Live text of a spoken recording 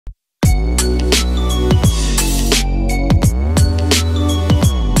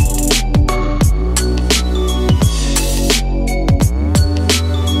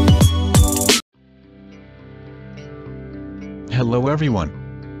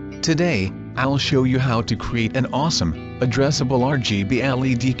everyone. Today, I'll show you how to create an awesome, addressable RGB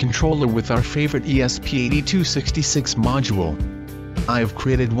LED controller with our favorite ESP8266 module. I've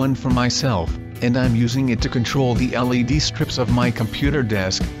created one for myself, and I'm using it to control the LED strips of my computer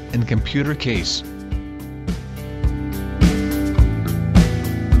desk and computer case.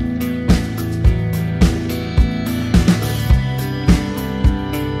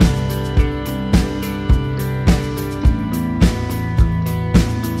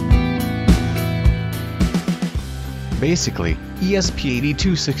 Basically,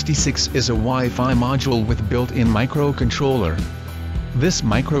 ESP8266 is a Wi-Fi module with built-in microcontroller. This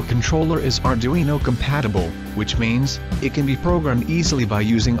microcontroller is Arduino compatible, which means it can be programmed easily by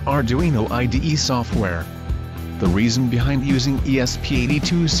using Arduino IDE software. The reason behind using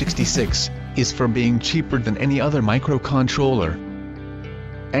ESP8266 is for being cheaper than any other microcontroller.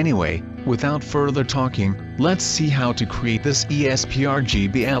 Anyway, without further talking, let's see how to create this ESP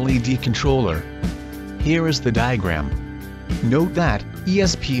RGB LED controller. Here is the diagram. Note that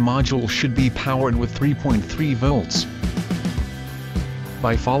ESP module should be powered with 3.3 volts.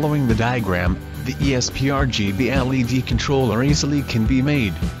 By following the diagram, the ESP RGB LED controller easily can be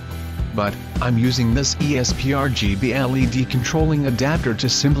made. But I'm using this ESP RGB LED controlling adapter to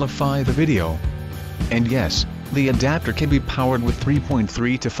simplify the video. And yes, the adapter can be powered with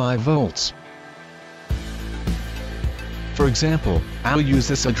 3.3 to 5 volts. For example, I'll use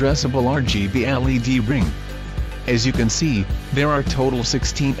this addressable RGB LED ring. As you can see, there are total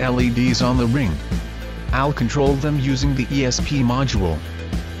 16 LEDs on the ring. I'll control them using the ESP module.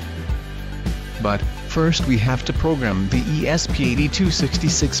 But first we have to program the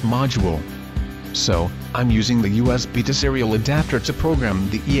ESP8266 module. So, I'm using the USB to serial adapter to program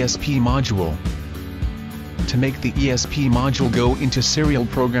the ESP module. To make the ESP module go into serial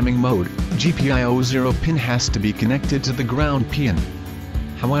programming mode, GPIO 0 pin has to be connected to the ground pin.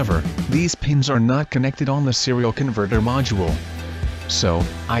 However, these pins are not connected on the serial converter module. So,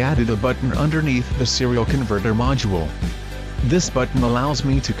 I added a button underneath the serial converter module. This button allows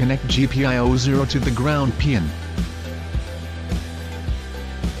me to connect GPIO 0 to the ground pin.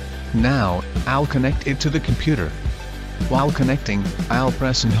 Now, I'll connect it to the computer. While connecting, I'll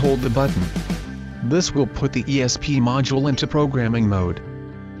press and hold the button. This will put the ESP module into programming mode.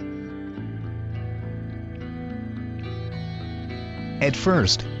 At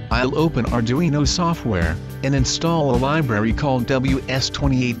first, I'll open Arduino software and install a library called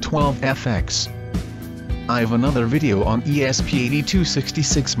WS2812FX. I have another video on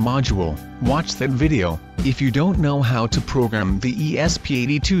ESP8266 module. Watch that video if you don't know how to program the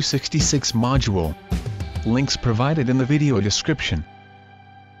ESP8266 module. Links provided in the video description.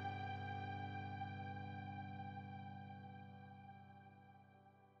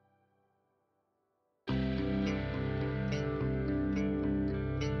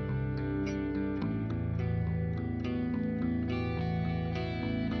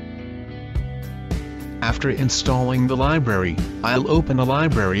 After installing the library, I'll open a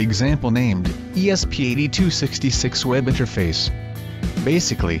library example named ESP8266 Web Interface.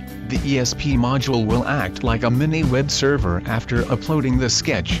 Basically, the ESP module will act like a mini web server after uploading the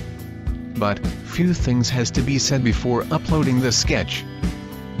sketch. But, few things has to be said before uploading the sketch.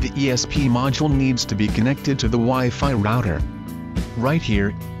 The ESP module needs to be connected to the Wi-Fi router. Right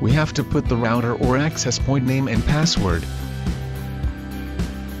here, we have to put the router or access point name and password.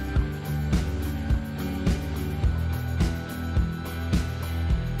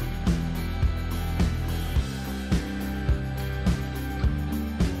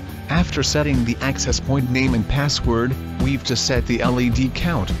 After setting the access point name and password, we've to set the LED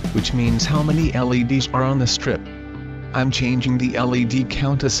count, which means how many LEDs are on the strip. I'm changing the LED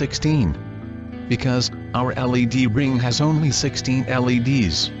count to 16. Because our LED ring has only 16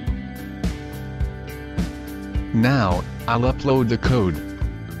 LEDs. Now, I'll upload the code.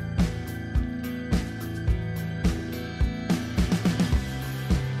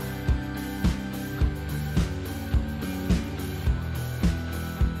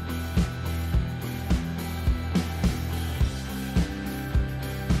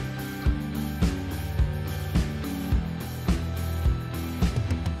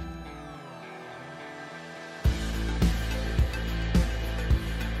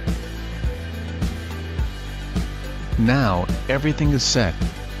 Now, everything is set.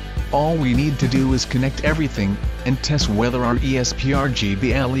 All we need to do is connect everything, and test whether our ESP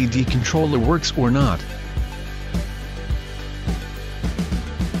RGB LED controller works or not.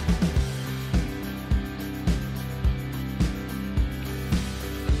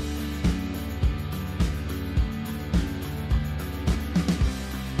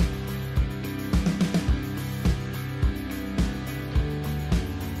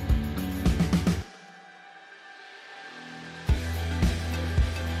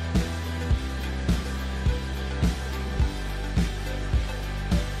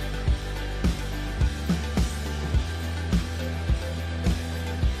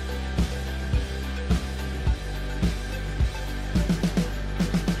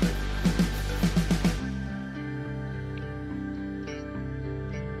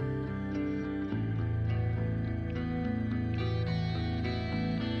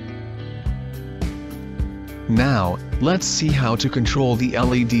 Now, let's see how to control the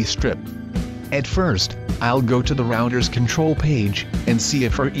LED strip. At first, I'll go to the router's control page, and see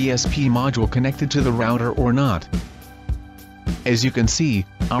if our ESP module connected to the router or not. As you can see,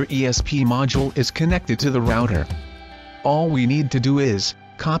 our ESP module is connected to the router. All we need to do is,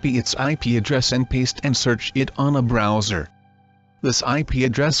 copy its IP address and paste and search it on a browser. This IP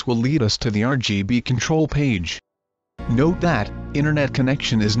address will lead us to the RGB control page. Note that, internet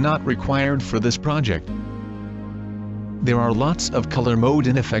connection is not required for this project. There are lots of color mode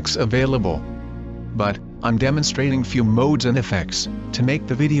and effects available. But, I'm demonstrating few modes and effects, to make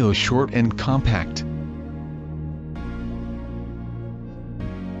the video short and compact.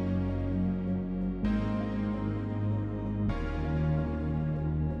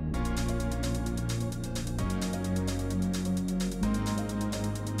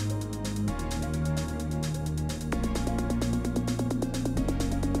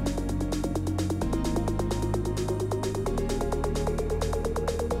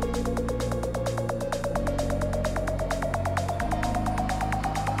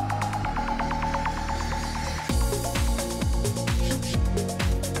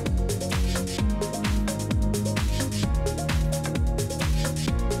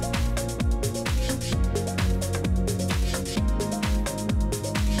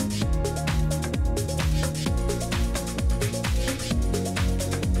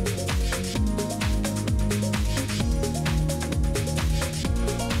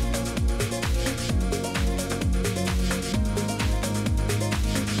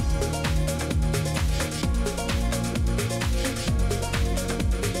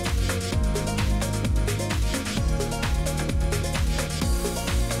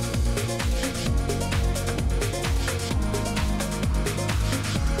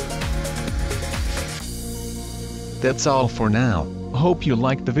 That's all for now. Hope you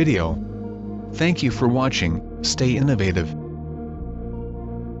liked the video. Thank you for watching. Stay innovative.